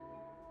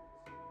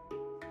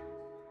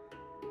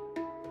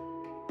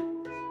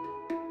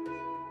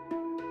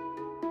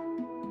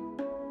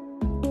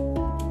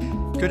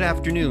Good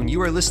afternoon.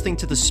 You are listening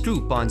to The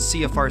Scoop on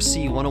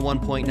CFRC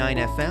 101.9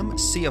 FM,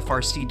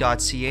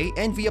 CFRC.ca,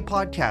 and via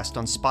podcast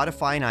on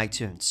Spotify and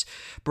iTunes.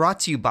 Brought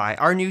to you by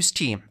our news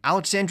team,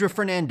 Alexandra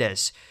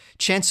Fernandez,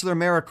 Chancellor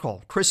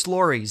Miracle, Chris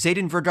Laurie,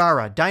 Zayden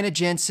Vergara, Dinah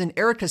Jansen,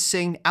 Erica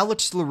Singh,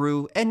 Alex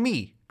LaRue, and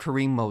me,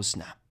 Karim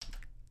Mosna.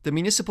 The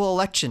municipal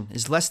election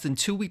is less than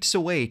 2 weeks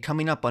away,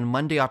 coming up on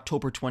Monday,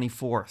 October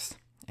 24th.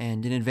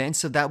 And in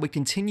advance of that, we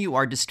continue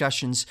our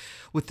discussions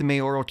with the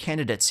mayoral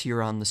candidates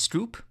here on The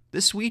Scoop.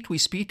 This week, we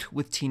speak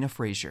with Tina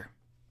Fraser.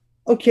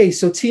 Okay,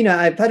 so Tina,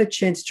 I've had a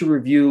chance to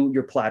review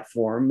your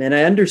platform, and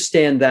I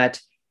understand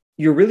that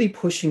you're really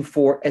pushing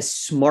for a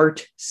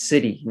smart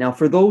city. Now,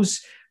 for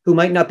those who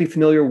might not be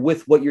familiar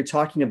with what you're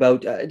talking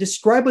about,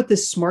 describe what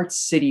this smart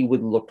city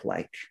would look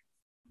like.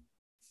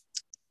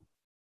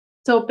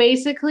 So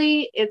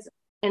basically, it's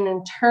an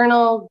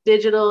internal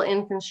digital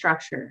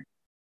infrastructure.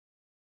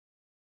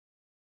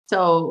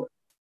 So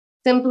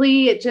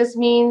simply, it just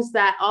means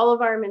that all of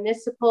our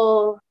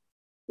municipal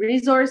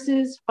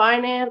resources,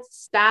 finance,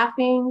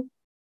 staffing,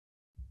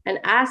 and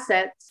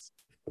assets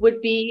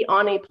would be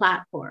on a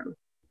platform,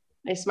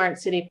 a smart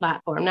city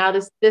platform. Now,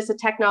 this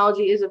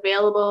technology is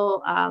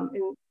available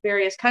in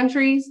various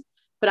countries,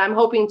 but I'm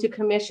hoping to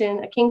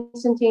commission a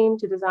Kingston team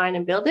to design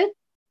and build it.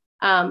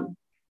 But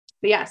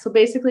yeah, so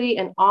basically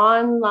an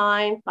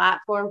online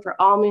platform for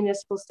all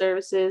municipal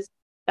services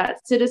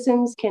that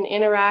citizens can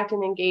interact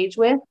and engage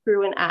with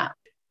through an app.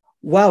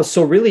 Wow.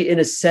 So really, in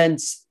a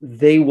sense,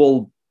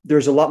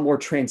 there's a lot more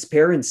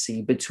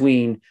transparency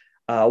between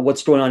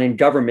what's going on in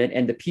government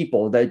and the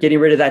people, that getting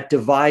rid of that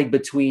divide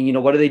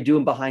between, what are they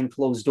doing behind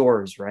closed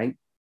doors, right?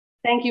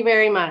 Thank you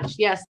very much.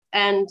 Yes.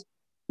 And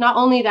not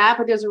only that,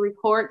 but there's a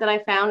report that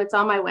I found, it's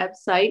on my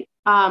website.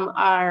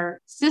 Our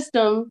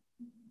system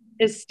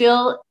is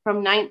still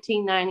from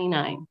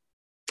 1999.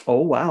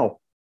 Oh, wow.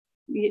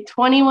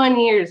 21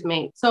 years,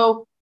 mate.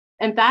 So,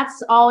 and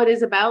that's all it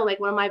is about.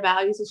 Like, one of my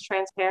values is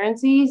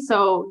transparency.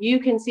 So you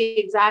can see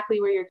exactly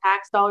where your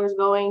tax dollars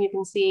going. You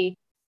can see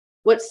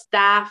what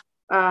staff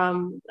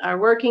are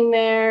working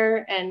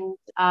there. And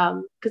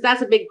because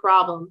that's a big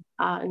problem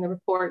in the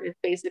report, is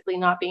basically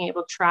not being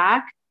able to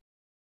track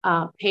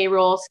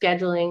payroll,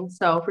 scheduling.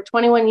 So for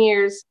 21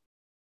 years,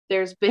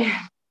 there's been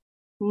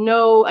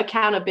no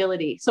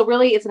accountability. So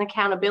really, it's an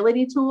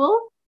accountability tool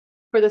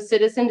for the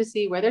citizen to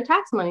see where their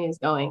tax money is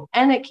going.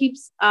 And it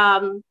keeps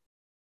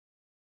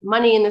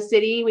money in the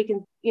city. We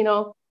can,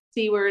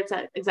 see where it's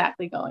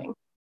exactly going.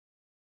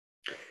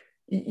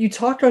 You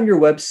talked on your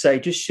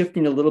website, just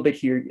shifting a little bit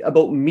here,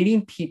 about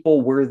meeting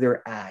people where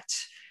they're at.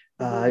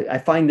 I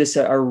find this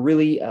a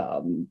really,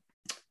 in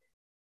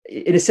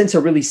a sense,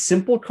 a really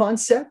simple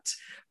concept,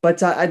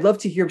 but I'd love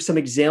to hear some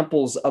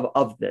examples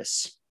of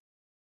this.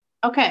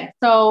 Okay,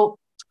 so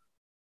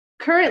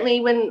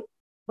currently, when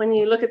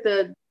you look at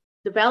the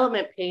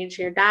development page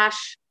here,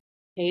 dash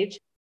page,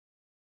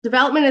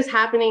 development is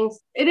happening.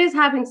 It is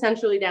happening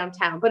centrally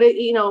downtown, but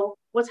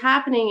what's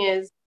happening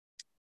is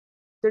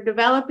they're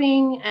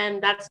developing,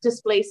 and that's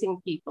displacing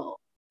people.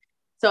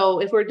 So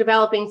if we're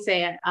developing,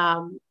 say,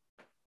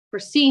 for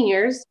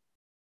seniors,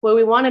 well,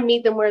 we want to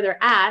meet them where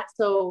they're at.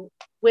 So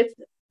with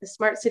the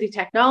smart city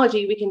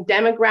technology, we can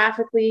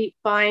demographically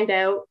find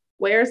out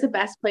where's the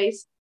best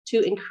place to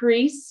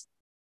increase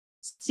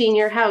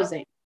senior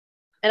housing.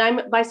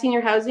 And by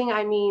senior housing,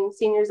 I mean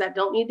seniors that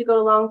don't need to go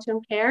to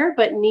long-term care,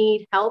 but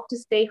need help to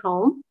stay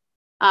home.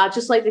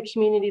 Just like the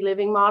community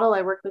living model,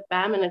 I work with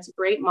them, and it's a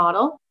great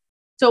model.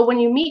 So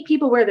when you meet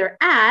people where they're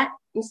at,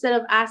 instead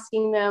of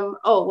asking them,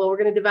 oh, well, we're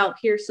going to develop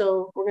here,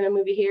 so we're going to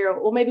move you here, or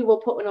well, maybe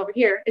we'll put one over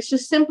here. It's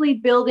just simply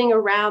building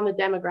around the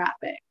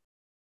demographic.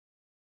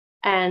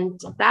 And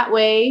that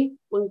way,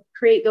 when we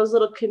create those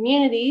little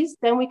communities,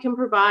 then we can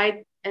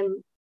provide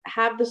and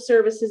have the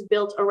services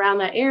built around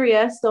that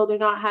area, so they're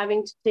not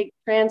having to take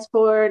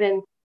transport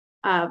and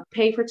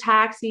pay for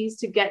taxis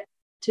to get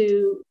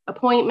to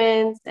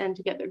appointments and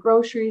to get their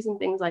groceries and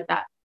things like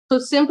that. So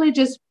simply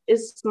just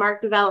is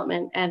smart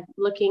development and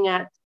looking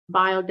at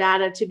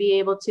biodata to be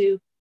able to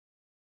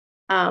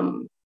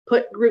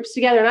put groups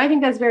together. And I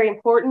think that's very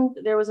important.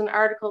 There was an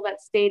article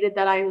that stated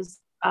that I was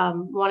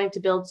wanting to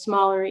build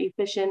smaller,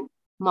 efficient,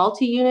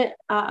 multi-unit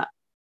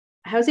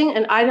housing.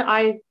 And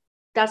I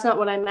that's not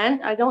what I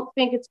meant. I don't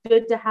think it's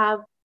good to have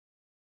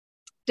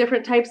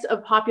different types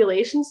of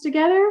populations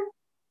together.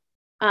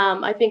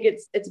 I think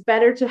it's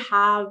better to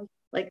have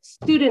like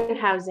student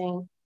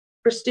housing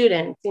for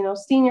students,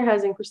 senior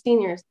housing for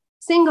seniors,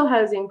 single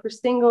housing for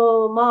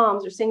single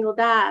moms or single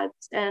dads.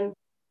 And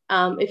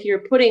if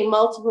you're putting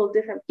multiple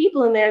different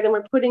people in there, then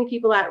we're putting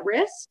people at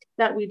risk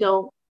that we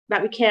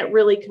can't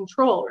really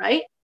control,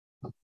 right?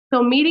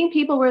 So meeting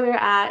people where they're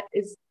at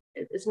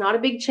it's not a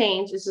big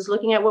change. It's just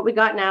looking at what we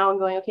got now and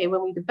going, okay,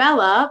 when we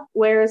develop,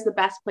 where is the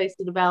best place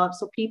to develop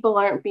so people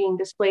aren't being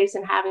displaced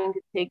and having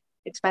to take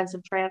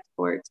expensive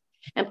transport.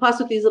 And plus,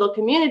 with these little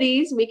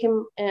communities, we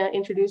can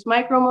introduce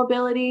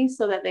micro-mobility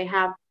so that they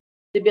have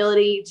the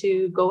ability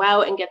to go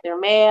out and get their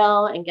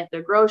mail and get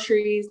their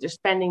groceries. They're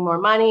spending more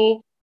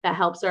money. That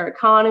helps our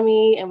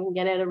economy, and we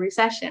get out of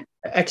recession.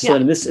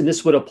 Excellent. Yeah. And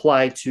this would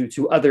apply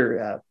to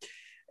other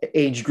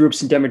age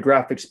groups and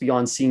demographics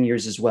beyond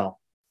seniors as well.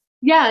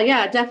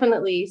 Yeah,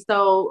 definitely.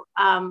 So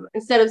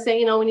instead of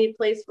saying, we need a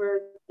place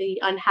for the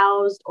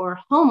unhoused or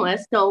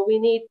homeless, no, we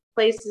need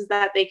places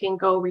that they can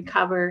go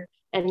recover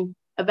and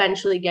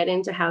eventually get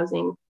into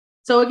housing.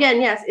 So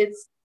again, yes,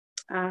 it's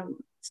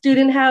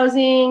student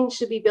housing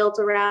should be built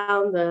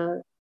around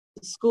the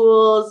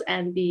schools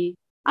and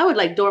I would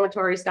like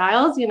dormitory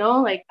styles,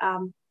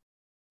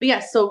 but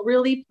yes, so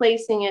really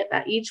placing it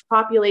that each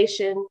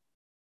population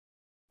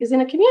is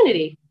in a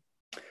community.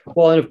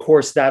 Well, and of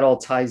course, that all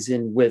ties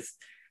in with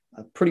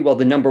pretty well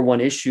the number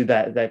one issue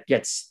that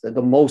gets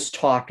the most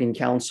talk in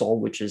council,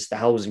 which is the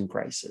housing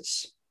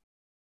crisis.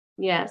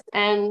 Yes.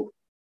 And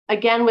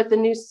again, with the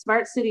new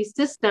smart city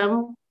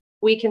system,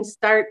 we can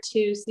start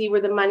to see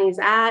where the money's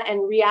at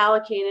and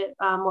reallocate it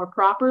more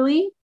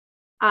properly.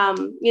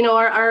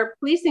 Our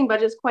policing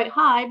budget is quite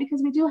high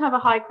because we do have a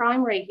high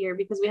crime rate here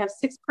because we have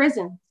 6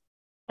 prisons.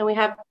 And we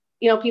have,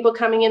 people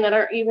coming in that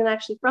are even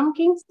actually from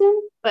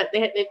Kingston, but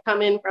they've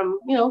come in from,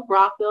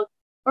 Rockville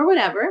or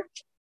whatever.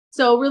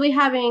 So really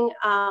having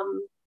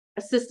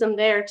a system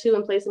there too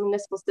in place, a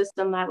municipal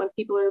system that when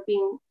people are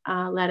being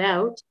let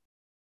out,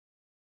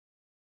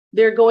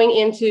 they're going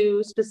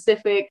into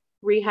specific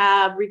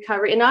rehab,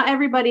 recovery. And not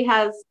everybody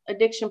has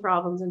addiction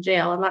problems in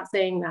jail. I'm not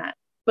saying that.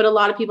 But a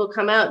lot of people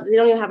come out, they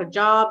don't even have a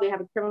job. They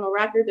have a criminal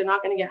record. They're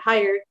not going to get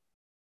hired.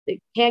 They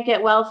can't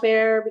get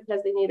welfare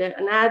because they need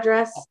an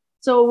address.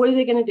 So what are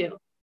they going to do?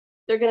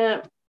 They're going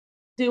to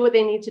do what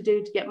they need to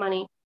do to get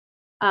money.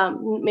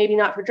 Maybe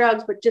not for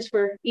drugs, but just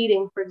for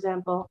eating, for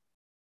example.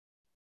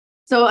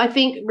 So I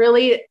think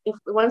really,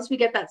 once we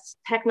get that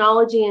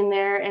technology in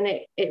there and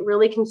it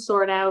really can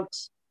sort out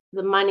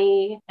the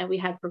money, and we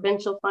have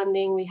provincial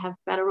funding, we have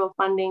federal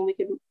funding, we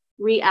can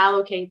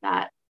reallocate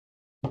that.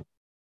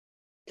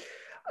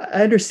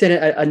 I understand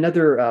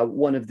another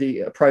one of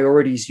the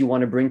priorities you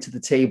want to bring to the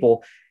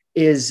table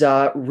is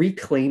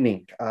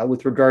reclaiming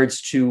with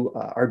regards to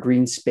our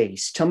green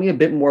space. Tell me a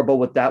bit more about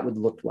what that would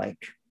look like.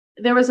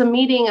 There was a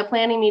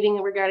planning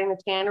meeting regarding the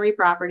tannery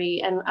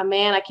property, and a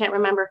man, I can't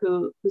remember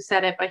who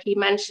said it, but he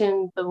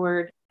mentioned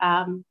the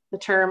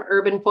term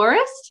urban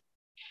forest.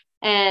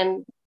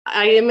 And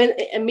I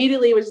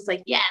immediately was just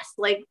like, yes,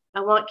 like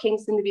I want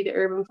Kingston to be the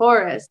urban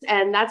forest.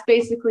 And that's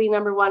basically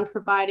number one,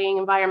 providing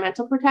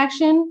environmental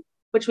protection,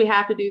 which we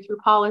have to do through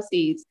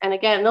policies. And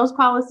again, those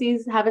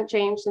policies haven't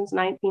changed since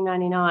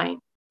 1999.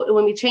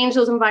 When we change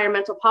those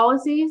environmental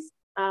policies,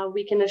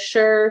 we can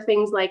assure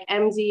things like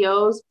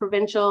MZOs,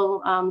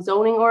 provincial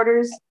zoning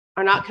orders,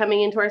 are not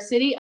coming into our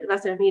city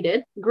unless they're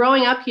needed.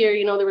 Growing up here,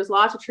 there was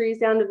lots of trees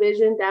down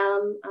Division,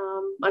 down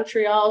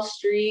Montreal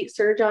Street,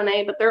 Sir John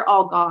A., but they're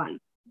all gone.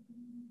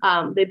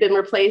 They've been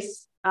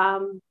replaced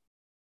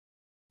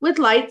with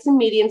lights and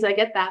medians. I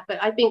get that,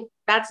 but I think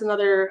that's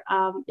another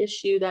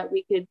issue that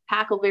we could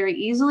tackle very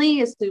easily,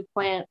 is to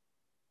plant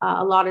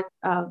a lot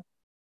of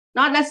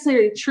not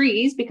necessarily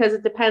trees, because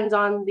it depends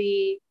on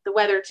the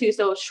weather too.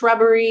 So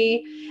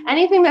shrubbery,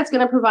 anything that's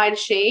going to provide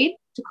shade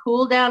to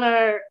cool down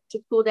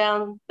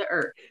the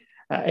earth.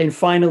 And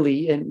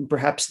finally, and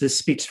perhaps this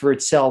speaks for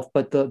itself,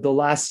 but the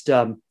last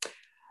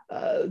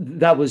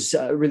that was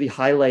really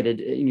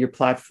highlighted in your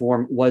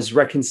platform was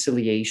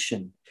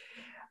reconciliation.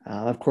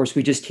 Of course,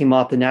 we just came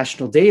off the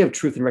National Day of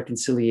Truth and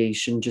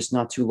Reconciliation just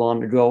not too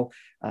long ago.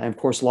 And of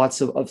course,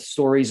 lots of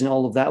stories and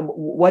all of that.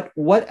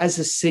 What as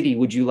a city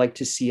would you like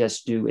to see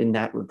us do in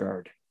that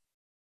regard?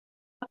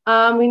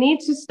 We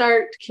need to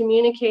start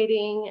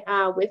communicating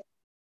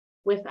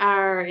with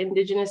our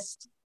Indigenous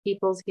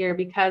peoples here,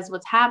 because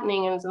what's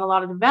happening is, in a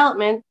lot of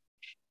development,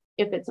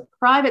 if it's a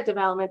private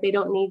development, they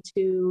don't need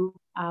to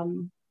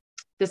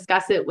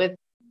discuss it with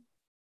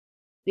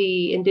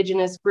the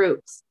Indigenous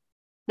groups.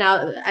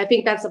 Now, I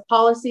think that's a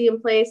policy in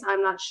place.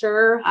 I'm not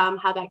sure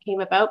how that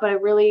came about, but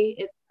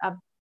it's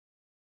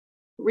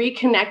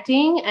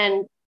reconnecting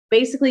and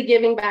basically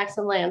giving back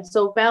some land.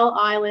 So Bell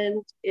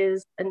Island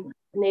is a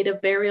native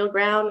burial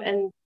ground,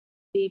 and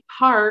the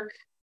park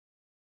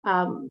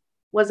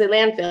was a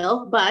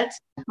landfill, but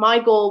my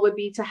goal would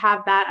be to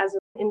have that as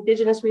an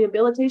Indigenous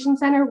rehabilitation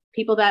center.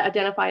 People that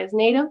identify as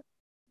Native,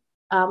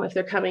 if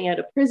they're coming out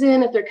of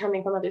prison, if they're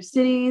coming from other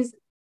cities,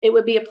 it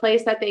would be a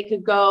place that they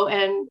could go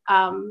and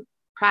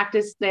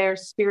practice their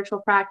spiritual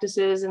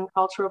practices and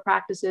cultural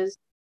practices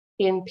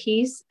in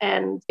peace,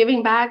 and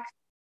giving back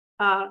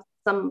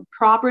some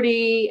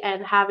property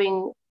and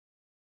having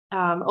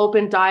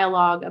open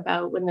dialogue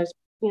about when there's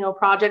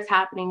projects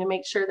happening, to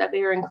make sure that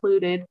they are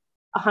included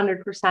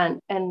 100%.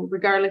 And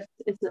regardless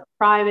if it's a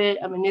private,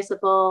 a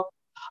municipal,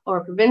 or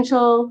a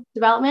provincial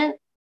development,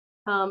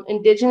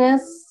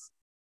 Indigenous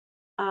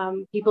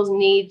peoples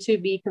need to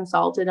be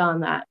consulted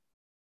on that.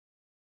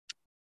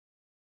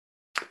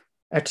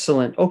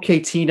 Excellent. Okay,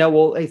 Tina.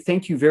 Well,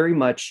 thank you very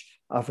much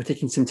for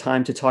taking some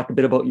time to talk a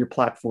bit about your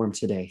platform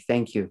today.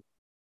 Thank you.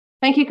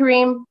 Thank you,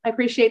 Karim. I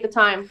appreciate the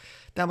time.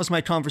 That was my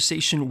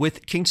conversation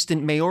with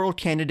Kingston mayoral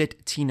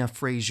candidate Tina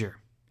Fraser.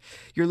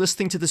 You're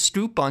listening to The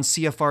Scoop on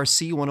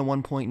CFRC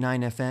 101.9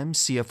 FM,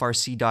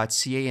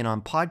 CFRC.ca, and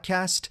on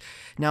podcast.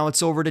 Now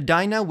it's over to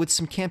Dinah with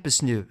some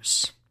campus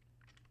news.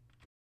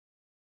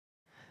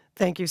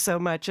 Thank you so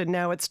much. And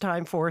now it's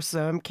time for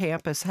some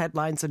campus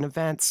headlines and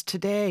events.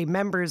 Today,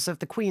 members of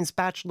the Queen's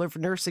Bachelor of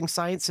Nursing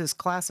Sciences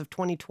class of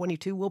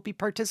 2022 will be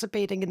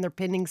participating in their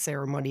pinning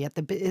ceremony at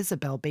the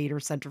Isabel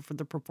Bader Center for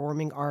the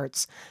Performing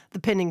Arts. The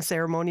pinning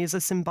ceremony is a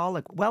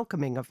symbolic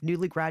welcoming of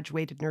newly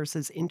graduated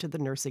nurses into the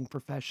nursing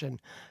profession.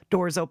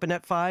 Doors open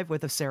at 5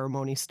 with a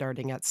ceremony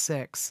starting at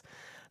 6.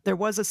 There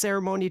was a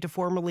ceremony to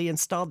formally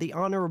install the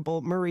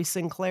Honorable Murray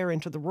Sinclair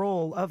into the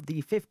role of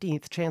the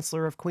 15th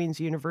Chancellor of Queen's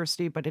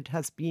University, but it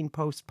has been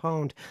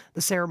postponed.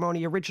 The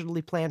ceremony,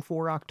 originally planned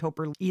for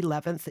October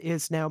 11th,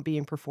 is now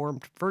being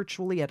performed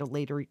virtually at a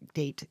later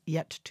date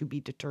yet to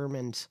be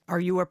determined. Are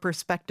you a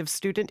prospective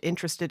student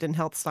interested in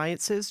health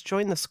sciences?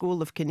 Join the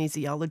School of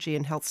Kinesiology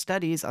and Health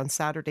Studies on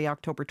Saturday,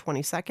 October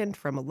 22nd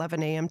from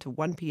 11 a.m. to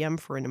 1 p.m.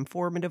 for an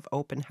informative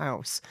open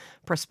house.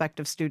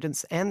 Prospective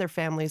students and their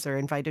families are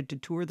invited to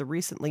tour the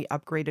recently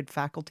upgraded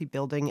faculty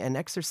building and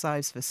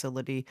exercise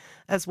facility,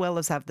 as well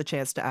as have the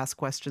chance to ask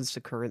questions to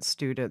current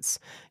students.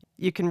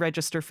 You can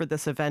register for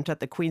this event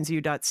at the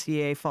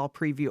queensu.ca Fall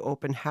Preview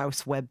Open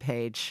House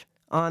webpage.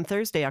 On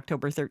Thursday,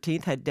 October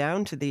 13th, head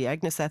down to the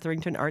Agnes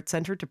Etherington Art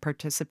Center to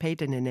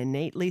participate in an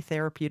innately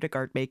therapeutic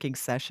art-making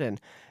session.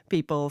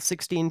 People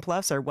 16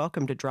 plus are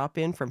welcome to drop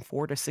in from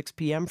 4 to 6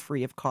 p.m.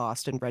 free of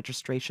cost, and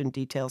registration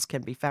details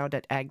can be found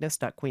at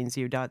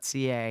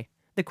agnes.queensu.ca.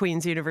 The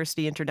Queen's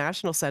University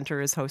International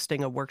Center is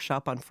hosting a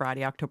workshop on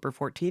Friday, October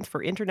 14th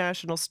for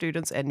international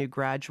students and new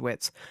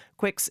graduates.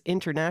 Quick's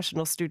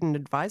International Student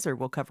Advisor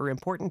will cover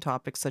important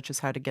topics such as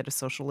how to get a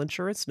social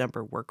insurance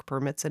number, work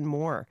permits, and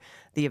more.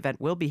 The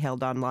event will be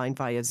held online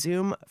via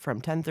Zoom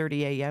from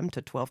 10:30 a.m.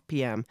 to 12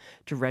 p.m.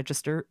 To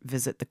register,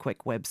 visit the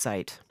Quick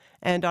website.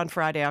 And on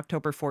Friday,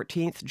 October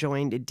 14th,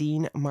 joined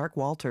Dean Mark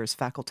Walters,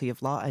 Faculty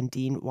of Law, and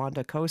Dean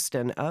Wanda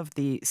Costin of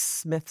the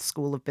Smith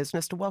School of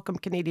Business to welcome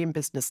Canadian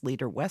business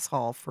leader Wes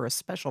Hall for a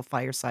special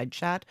fireside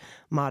chat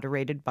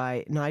moderated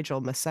by Nigel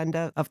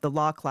Masenda of the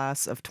law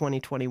class of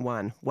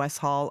 2021. Wes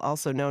Hall,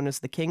 also known as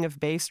the King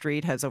of Bay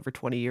Street, has over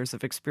 20 years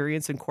of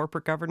experience in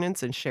corporate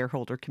governance and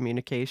shareholder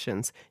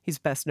communications. He's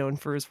best known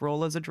for his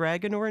role as a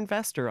dragon or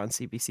investor on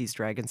CBC's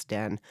Dragon's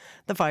Den.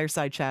 The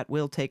fireside chat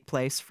will take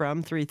place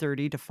from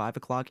 3:30 to 5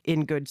 o'clock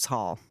in Goods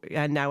Hall.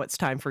 And now it's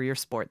time for your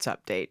sports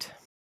update.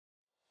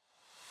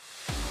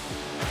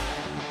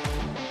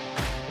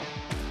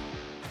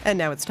 And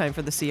now it's time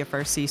for the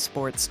CFRC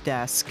Sports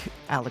Desk.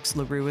 Alex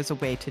LaRue is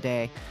away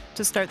today.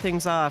 To start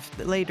things off,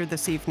 later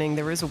this evening,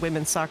 there is a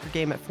women's soccer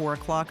game at 4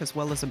 o'clock as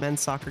well as a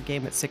men's soccer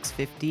game at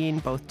 6:15.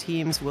 Both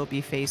teams will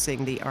be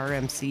facing the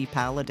RMC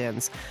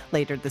Paladins.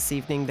 Later this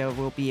evening, there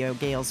will be a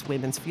Gales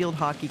women's field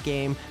hockey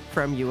game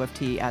from U of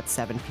T at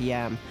 7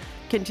 p.m.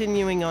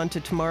 Continuing on to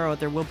tomorrow,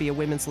 there will be a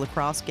women's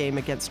lacrosse game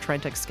against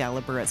Trent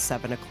Excalibur at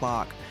 7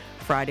 o'clock.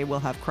 Friday, we'll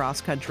have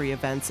cross-country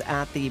events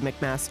at the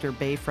McMaster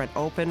Bayfront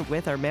Open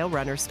with our male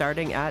runners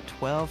starting at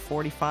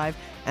 12:45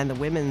 and the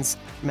women's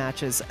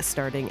matches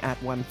starting at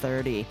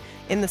 1:30.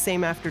 In the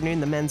same afternoon,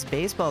 the men's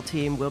baseball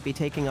team will be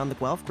taking on the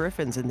Guelph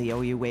Griffins in the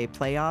OUA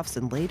playoffs,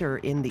 and later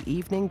in the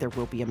evening, there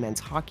will be a men's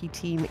hockey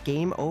team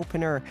game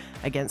opener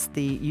against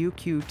the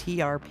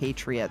UQTR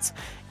Patriots,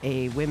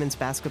 a women's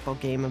basketball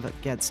game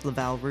against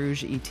Laval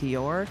Rouge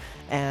ETOR,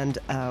 and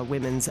a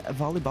women's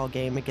volleyball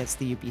game against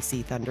the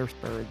UBC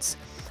Thunderbirds.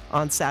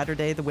 On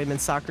Saturday, the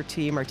women's soccer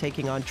team are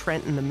taking on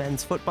Trent, and the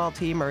men's football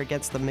team are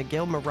against the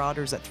McGill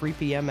Marauders at 3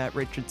 p.m. at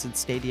Richardson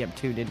Stadium.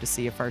 Tune into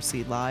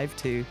CFRC Live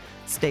to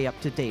stay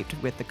up to date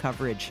with the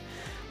coverage.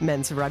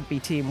 Men's rugby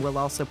team will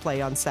also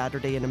play on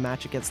Saturday in a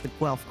match against the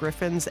Guelph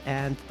Griffins,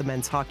 and the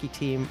men's hockey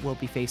team will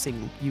be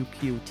facing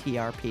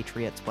UQTR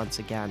Patriots once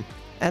again.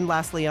 And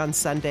lastly, on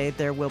Sunday,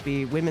 there will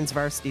be women's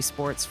varsity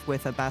sports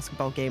with a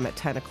basketball game at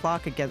 10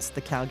 o'clock against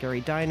the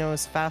Calgary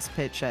Dinos, fast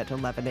pitch at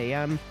 11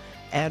 a.m.,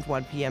 and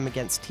 1 p.m.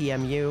 against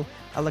TMU,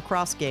 a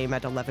lacrosse game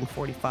at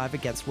 11:45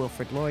 against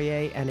Wilfrid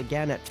Laurier, and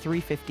again at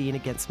 3:15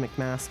 against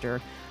McMaster.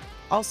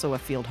 Also a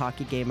field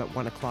hockey game at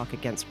 1 o'clock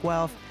against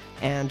Guelph,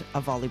 and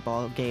a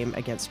volleyball game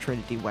against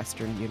Trinity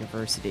Western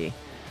University.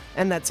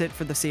 And that's it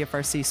for the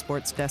CFRC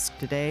Sports Desk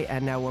today,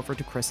 and now over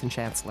to Chris and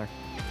Chancellor.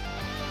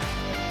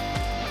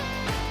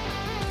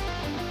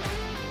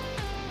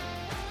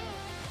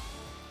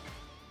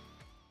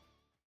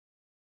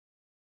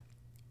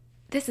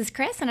 This is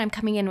Chris, and I'm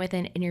coming in with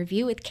an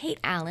interview with Kait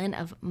Allen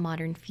of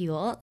Modern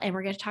Fuel, and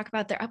we're going to talk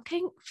about their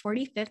upcoming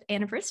 45th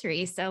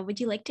anniversary. So would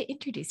you like to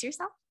introduce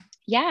yourself?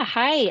 Yeah,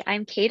 hi,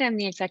 I'm Kait. I'm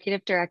the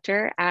executive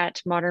director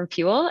at Modern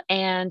Fuel,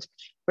 and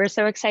we're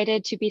so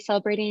excited to be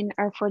celebrating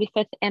our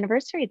 45th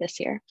anniversary this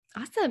year.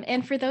 Awesome.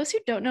 And for those who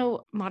don't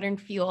know Modern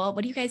Fuel,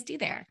 what do you guys do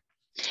there?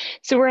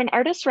 So we're an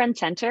artist-run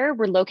center.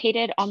 We're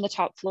located on the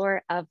top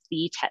floor of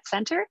the TET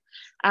Center.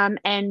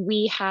 And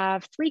we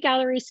have 3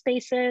 gallery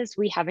spaces.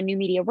 We have a new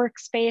media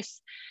workspace,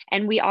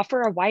 and we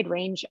offer a wide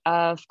range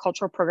of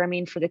cultural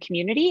programming for the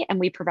community. And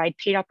we provide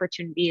paid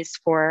opportunities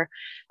for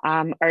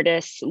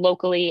artists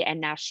locally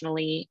and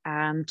nationally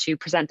to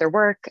present their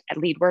work,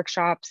 lead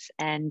workshops,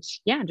 and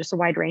yeah, just a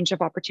wide range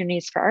of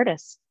opportunities for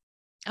artists.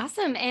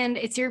 Awesome. And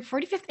it's your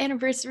 45th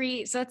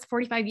anniversary. So that's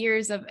 45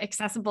 years of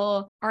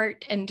accessible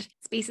art and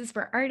spaces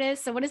for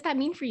artists. So what does that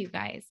mean for you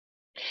guys?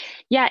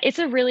 Yeah, it's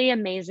a really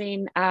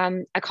amazing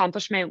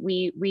accomplishment.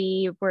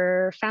 We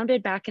were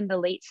founded back in the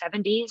late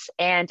 70s,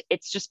 and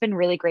it's just been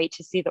really great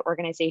to see the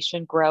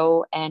organization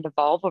grow and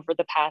evolve over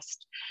the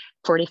past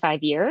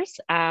 45 years.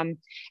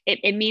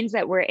 It means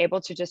that we're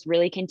able to just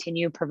really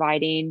continue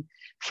providing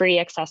free,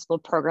 accessible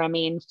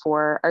programming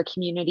for our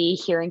community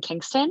here in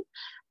Kingston.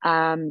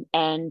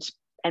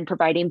 And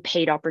providing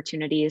paid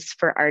opportunities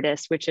for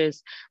artists, which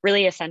is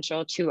really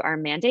essential to our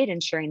mandate,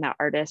 ensuring that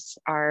artists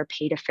are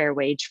paid a fair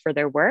wage for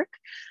their work,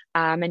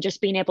 and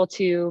just being able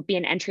to be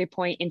an entry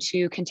point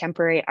into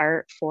contemporary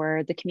art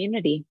for the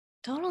community.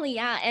 Totally,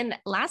 yeah. And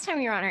last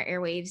time you were on our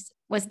airwaves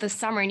was the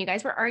summer, and you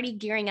guys were already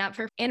gearing up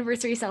for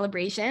anniversary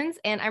celebrations.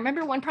 And I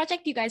remember one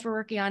project you guys were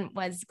working on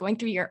was going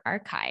through your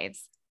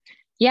archives.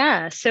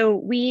 Yeah, so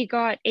we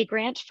got a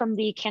grant from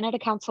the Canada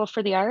Council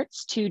for the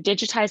Arts to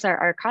digitize our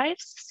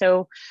archives.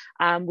 So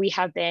we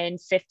have been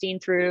sifting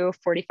through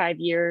 45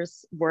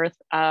 years worth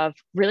of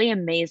really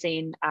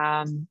amazing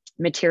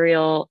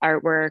material,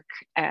 artwork,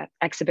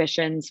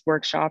 exhibitions,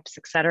 workshops,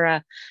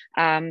 etc.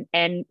 And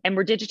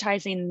we're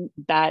digitizing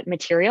that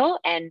material,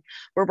 and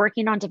we're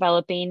working on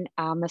developing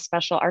a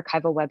special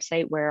archival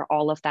website where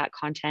all of that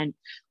content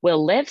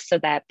will live, so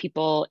that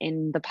people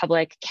in the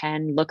public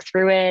can look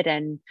through it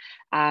and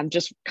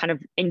just kind of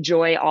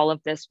enjoy all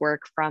of this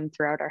work from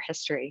throughout our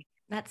history.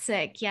 That's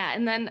sick. Yeah.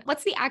 And then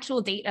what's the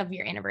actual date of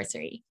your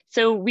anniversary?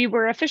 So we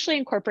were officially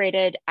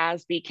incorporated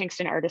as the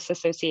Kingston Artists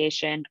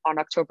Association on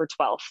October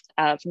 12th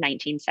of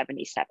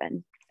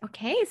 1977.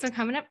 Okay, so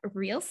coming up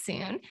real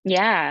soon.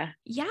 Yeah.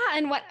 Yeah,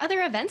 and what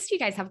other events do you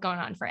guys have going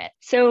on for it?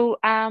 So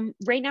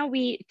right now,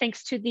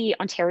 thanks to the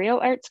Ontario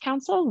Arts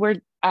Council, we're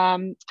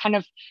kind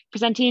of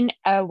presenting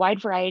a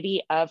wide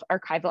variety of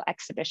archival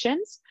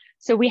exhibitions.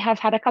 So we have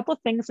had a couple of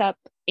things up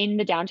in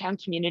the downtown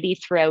community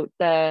throughout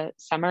the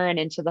summer and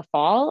into the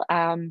fall.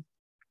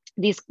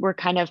 These were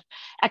kind of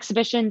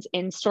exhibitions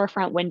in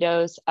storefront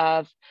windows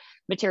of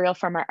material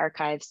from our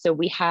archives. So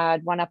we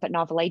had one up at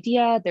Novel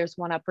Idea. There's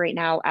one up right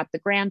now at the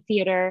Grand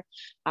Theatre.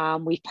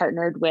 We've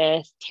partnered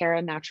with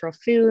Terra Natural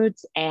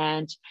Foods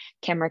and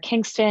Camera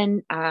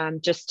Kingston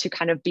just to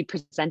kind of be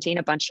presenting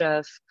a bunch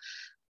of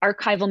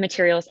archival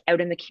materials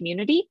out in the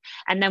community.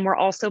 And then we're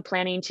also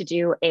planning to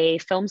do a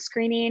film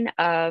screening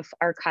of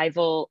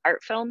archival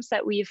art films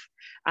that we've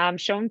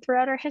shown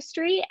throughout our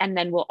history. And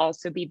then we'll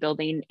also be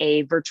building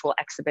a virtual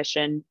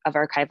exhibition of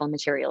archival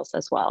materials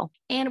as well.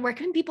 And where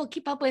can people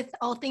keep up with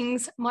all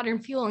things Modern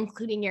Fuel,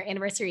 including your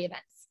anniversary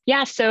events?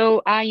 Yeah,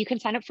 so you can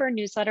sign up for a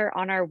newsletter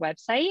on our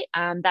website.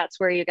 That's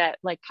where you get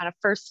like kind of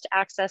first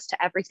access to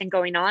everything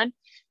going on.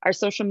 Our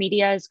social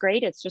media is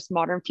great. It's just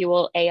Modern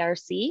Fuel ARC,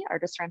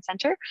 Artist Run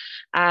Center.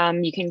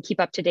 You can keep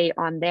up to date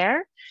on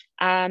there.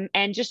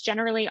 And just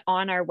generally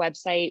on our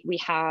website, we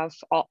have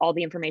all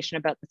the information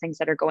about the things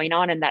that are going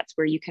on. And that's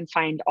where you can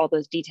find all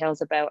those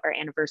details about our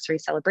anniversary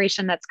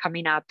celebration that's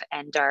coming up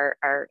and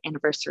our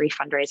anniversary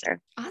fundraiser.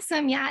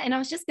 Awesome. Yeah. And I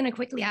was just going to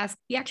quickly ask,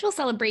 the actual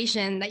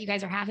celebration that you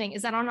guys are having,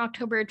 is that on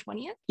October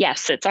 20th?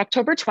 Yes, it's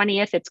October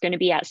 20th. It's going to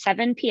be at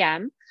 7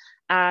 p.m.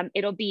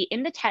 It'll be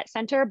in the TET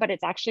Center, but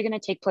it's actually going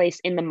to take place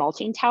in the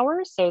Malting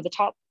Tower. So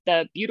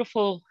the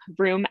beautiful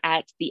room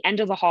at the end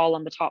of the hall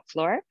on the top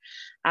floor.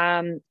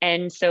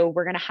 And so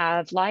we're going to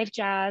have live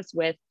jazz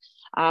with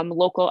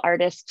local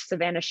artist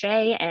Savannah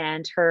Shea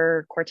and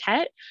her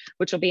quartet,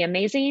 which will be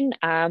amazing.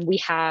 We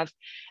have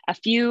a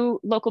few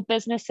local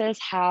businesses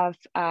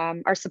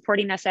are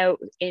supporting us out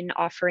in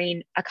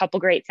offering a couple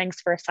great things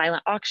for a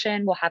silent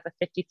auction. We'll have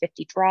a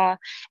 50-50 draw.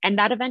 And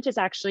that event is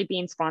actually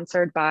being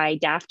sponsored by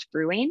Daft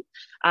Brewing.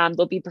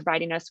 They'll be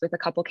providing us with a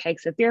couple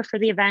kegs of beer for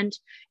the event,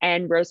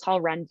 and Rose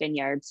Hall Run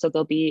Vineyards. So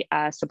they'll be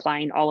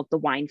supplying all of the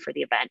wine for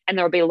the event. And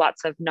there will be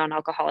lots of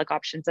non-alcoholic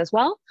options as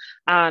well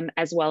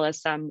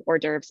as some hors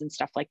d'oeuvres and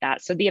stuff like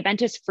that. So the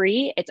event is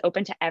free. It's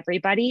open to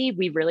everybody.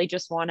 We really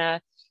just want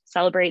to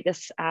celebrate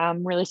this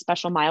really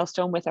special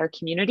milestone with our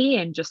community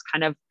and just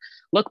kind of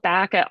look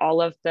back at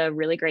all of the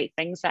really great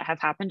things that have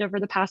happened over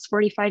the past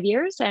 45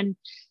 years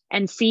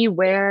and see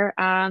where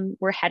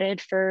we're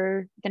headed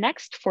for the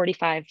next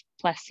 45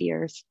 plus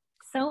years.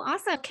 So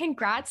awesome.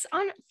 Congrats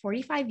on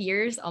 45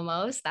 years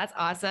almost. That's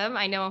awesome.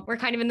 I know we're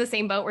kind of in the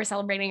same boat. We're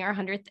celebrating our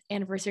 100th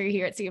anniversary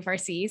here at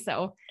CFRC.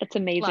 So it's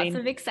amazing. Lots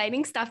of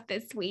exciting stuff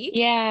this week.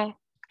 Yeah.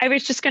 I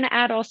was just going to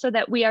add also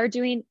that we are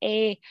doing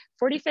a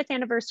 45th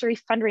anniversary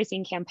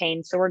fundraising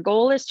campaign. So our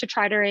goal is to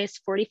try to raise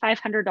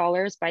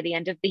 $4,500 by the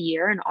end of the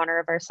year in honor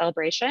of our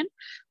celebration.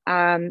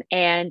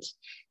 And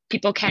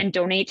People can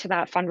donate to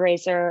that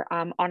fundraiser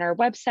on our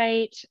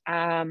website,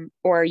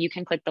 or you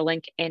can click the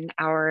link in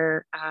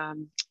our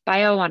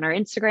bio on our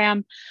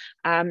Instagram.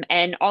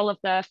 And all of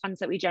the funds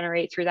that we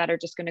generate through that are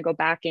just going to go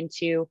back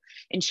into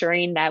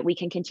ensuring that we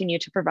can continue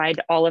to provide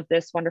all of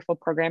this wonderful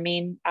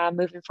programming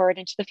moving forward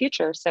into the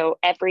future. So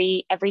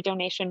every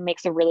donation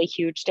makes a really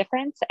huge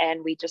difference,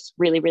 and we just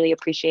really, really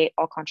appreciate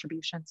all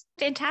contributions.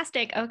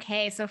 Fantastic.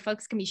 Okay, so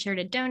folks can be sure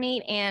to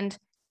donate and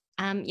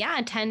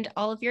attend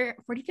all of your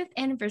 45th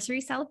anniversary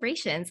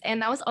celebrations.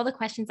 And that was all the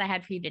questions I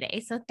had for you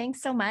today. So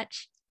thanks so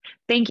much.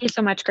 Thank you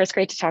so much, Chris.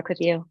 Great to talk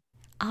with you.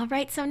 All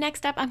right, so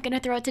next up, I'm going to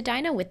throw it to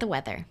Dinah with the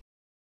weather.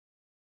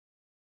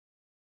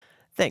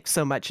 Thanks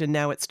so much. And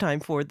now it's time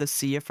for the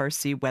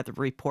CFRC weather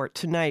report.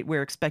 Tonight,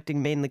 we're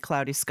expecting mainly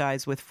cloudy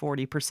skies with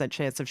 40%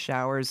 chance of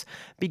showers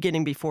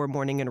beginning before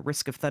morning and a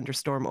risk of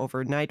thunderstorm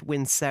overnight.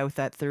 Winds south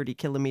at 30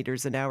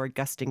 kilometers an hour,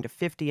 gusting to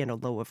 50 and a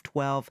low of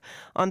 12.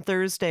 On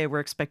Thursday, we're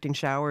expecting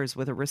showers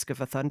with a risk of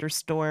a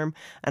thunderstorm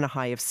and a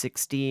high of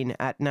 16.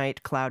 At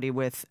night, cloudy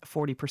with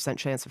 40%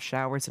 chance of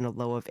showers and a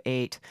low of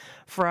 8.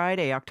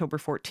 Friday, October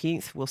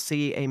 14th, we'll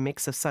see a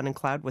mix of sun and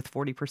cloud with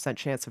 40%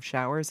 chance of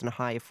showers and a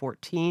high of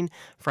 14.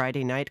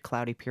 Friday night,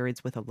 cloudy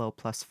periods with a low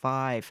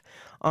 +5.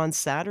 On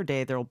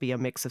Saturday, there will be a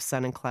mix of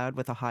sun and cloud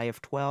with a high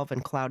of 12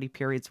 and cloudy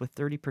periods with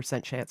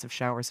 30% chance of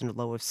showers and a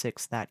low of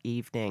 6 that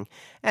evening.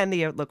 And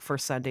the outlook for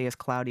Sunday is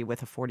cloudy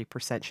with a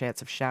 40%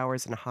 chance of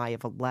showers and a high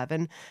of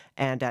 11.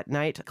 And at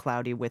night,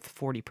 cloudy with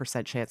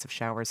 40% chance of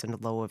showers and a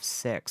low of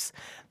 6.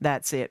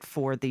 That's it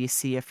for the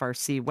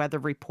CFRC weather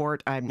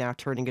report. I'm now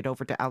turning it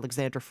over to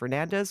Alexandra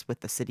Fernandez with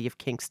the City of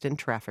Kingston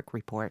traffic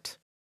report.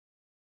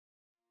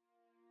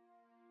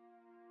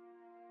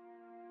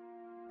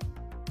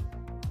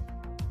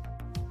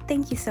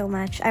 Thank you so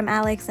much. I'm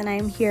Alex, and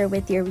I'm here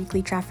with your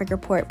weekly traffic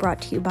report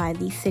brought to you by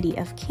the City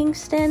of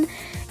Kingston.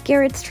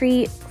 Garrett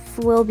Street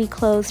will be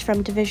closed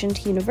from Division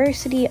to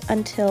University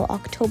until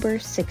October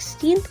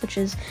 16th, which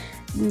is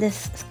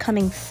this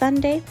coming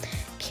Sunday.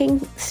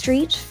 King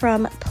Street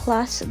from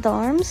Place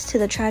d'Armes to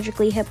the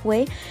Tragically Hip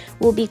Way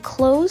will be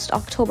closed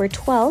October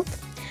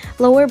 12th.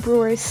 Lower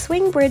Brewers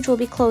Swing Bridge will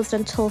be closed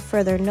until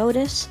further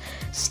notice.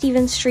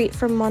 Stephen Street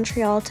from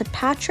Montreal to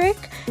Patrick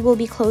will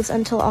be closed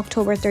until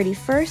October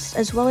 31st,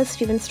 as well as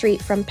Stephen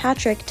Street from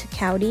Patrick to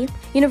Cowdy.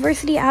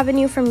 University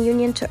Avenue from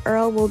Union to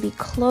Earl will be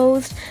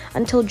closed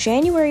until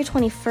January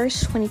 21st,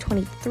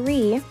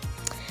 2023.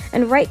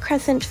 And Wright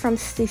Crescent from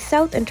the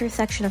south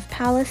intersection of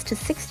Palace to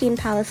 16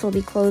 Palace will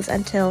be closed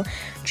until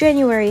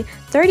January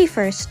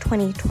 31st,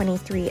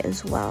 2023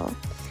 as well.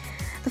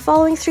 The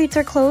following streets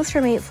are closed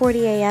from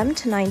 8:40 a.m.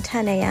 to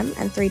 9:10 a.m.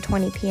 and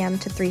 3:20 p.m.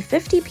 to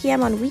 3:50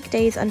 p.m. on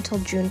weekdays until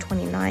June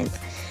 29th.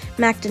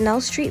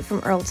 Macdonnell Street from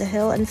Earl to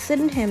Hill and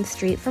Sydenham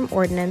Street from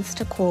Ordnance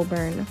to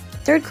Colburn.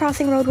 Third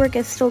crossing roadwork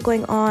is still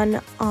going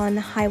on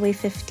Highway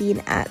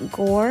 15 at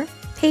Gore.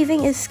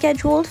 Paving is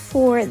scheduled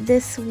for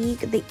this week.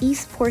 The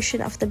east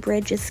portion of the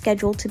bridge is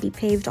scheduled to be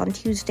paved on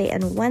Tuesday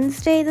and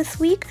Wednesday this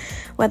week,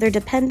 weather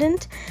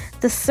dependent.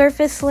 The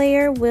surface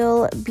layer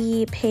will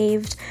be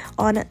paved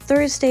on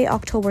Thursday,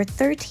 October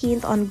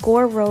 13th on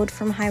Gore Road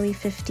from Highway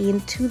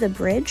 15 to the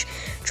bridge.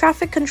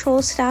 Traffic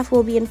control staff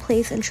will be in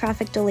place and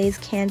traffic delays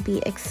can be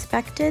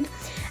expected.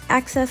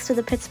 Access to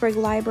the Pittsburgh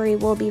Library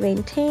will be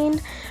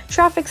maintained.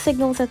 Traffic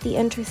signals at the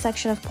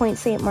intersection of Point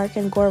St. Mark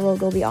and Gore Road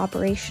will be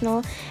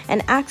operational,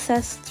 and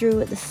access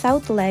through the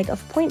south leg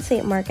of Point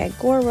St. Mark at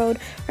Gore Road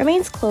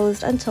remains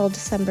closed until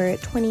December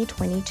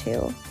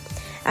 2022.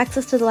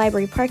 Access to the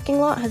library parking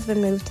lot has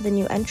been moved to the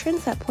new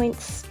entrance at Point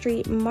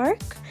Street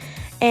Mark,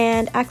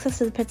 and access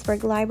to the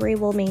Pittsburgh Library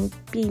will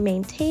be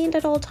maintained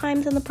at all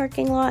times in the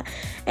parking lot,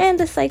 and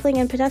the cycling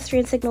and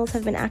pedestrian signals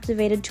have been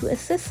activated to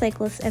assist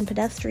cyclists and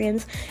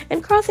pedestrians in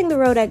crossing the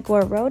road at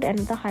Gore Road and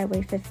the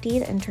Highway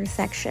 15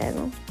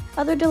 intersection.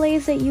 Other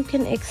delays that you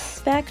can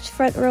expect: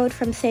 Front Road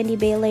from Sandy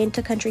Bay Lane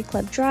to Country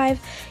Club Drive.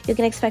 You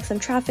can expect some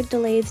traffic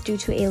delays due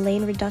to a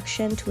lane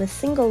reduction to a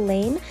single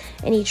lane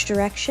in each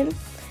direction.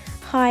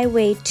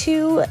 Highway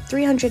 2,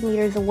 300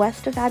 meters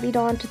west of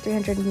Abidon to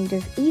 300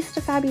 meters east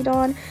of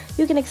Abidon.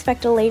 You can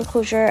expect a lane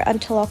closure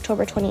until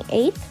October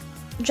 28th.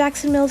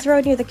 Jackson Mills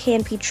Road near the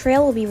K&P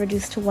Trail will be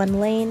reduced to one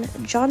lane.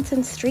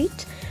 Johnson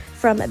Street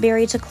from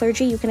Barrie to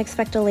Clergy, you can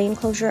expect a lane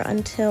closure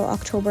until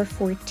October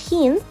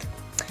 14th.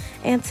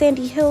 And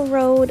Sandy Hill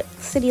Road,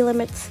 city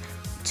limits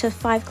to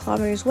 5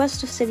 kilometers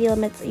west of city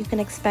limits, you can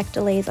expect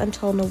delays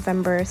until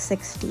November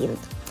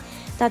 16th.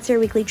 That's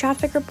your weekly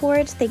traffic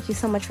report. Thank you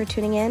so much for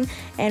tuning in,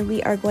 and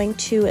we are going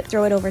to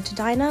throw it over to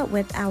Dinah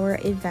with our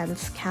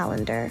events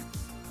calendar.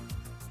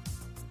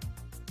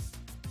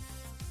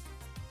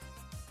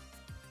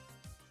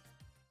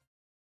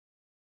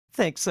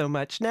 Thanks so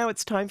much. Now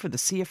it's time for the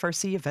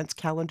CFRC events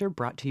calendar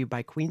brought to you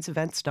by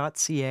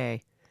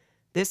queensevents.ca.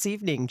 This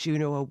evening,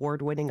 Juno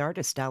Award-winning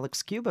artist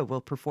Alex Cuba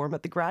will perform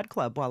at the Grad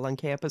Club while on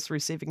campus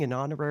receiving an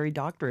honorary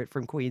doctorate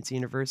from Queen's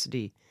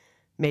University.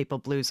 Maple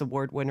Blues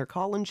Award winner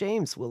Colin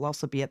James will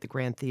also be at the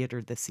Grand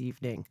Theatre this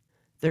evening.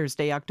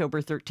 Thursday,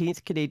 October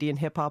 13th, Canadian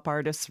hip-hop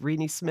artists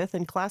Renee Smith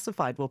and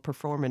Classified will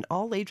perform an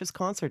all-ages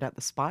concert at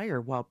the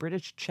Spire, while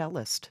British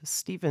cellist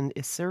Stephen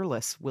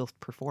Isserlis will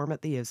perform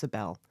at the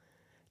Isabel.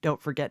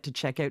 Don't forget to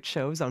check out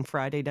shows on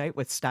Friday night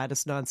with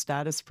Status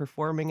Non-Status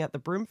performing at the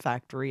Broom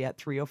Factory at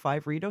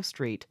 305 Rideau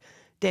Street,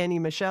 Danny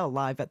Michel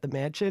live at the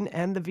Mansion,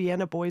 and the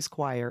Vienna Boys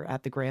Choir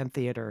at the Grand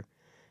Theatre.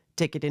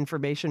 Ticket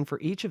information for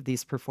each of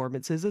these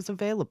performances is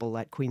available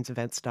at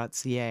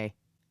queensevents.ca.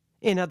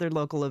 In other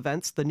local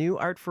events, the new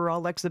Art for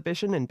All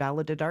exhibition and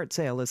balloted art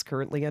sale is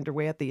currently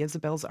underway at the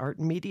Isabel's Art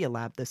and Media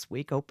Lab this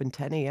week, open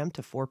 10 a.m.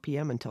 to 4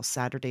 p.m. until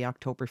Saturday,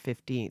 October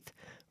 15th.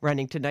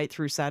 Running tonight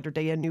through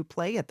Saturday, a new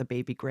play at the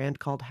Baby Grand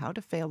called How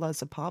to Fail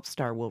as a Pop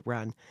Star will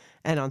run.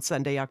 And on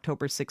Sunday,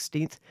 October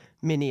 16th,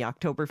 Mini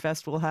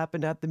Oktoberfest will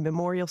happen at the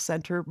Memorial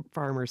Center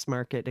Farmers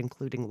Market,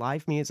 including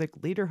live music,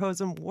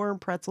 lederhosen, warm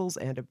pretzels,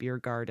 and a beer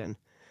garden.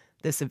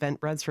 This event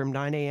runs from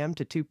 9 a.m.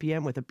 to 2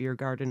 p.m. with a beer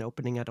garden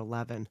opening at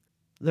 11.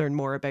 Learn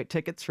more about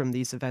tickets from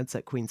these events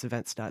at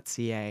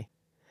queensevents.ca.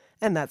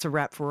 And that's a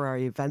wrap for our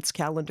events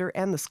calendar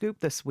and The Scoop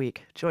this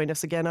week. Join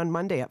us again on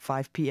Monday at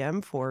 5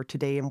 p.m. for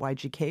Today in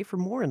YGK for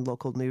more in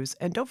local news.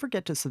 And don't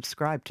forget to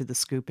subscribe to The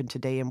Scoop and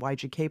Today in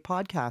YGK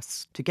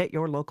podcasts to get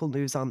your local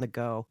news on the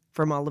go.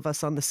 From all of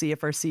us on the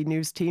CFRC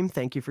News team,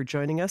 thank you for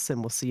joining us,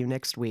 and we'll see you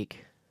next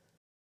week.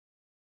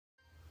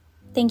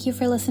 Thank you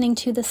for listening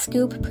to The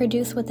Scoop,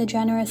 produced with the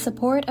generous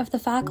support of the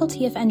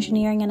Faculty of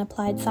Engineering and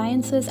Applied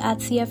Sciences at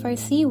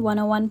CFRC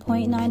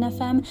 101.9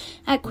 FM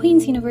at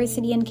Queen's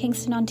University in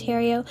Kingston,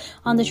 Ontario,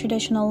 on the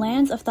traditional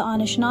lands of the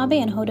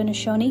Anishinaabe and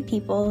Haudenosaunee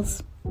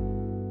peoples.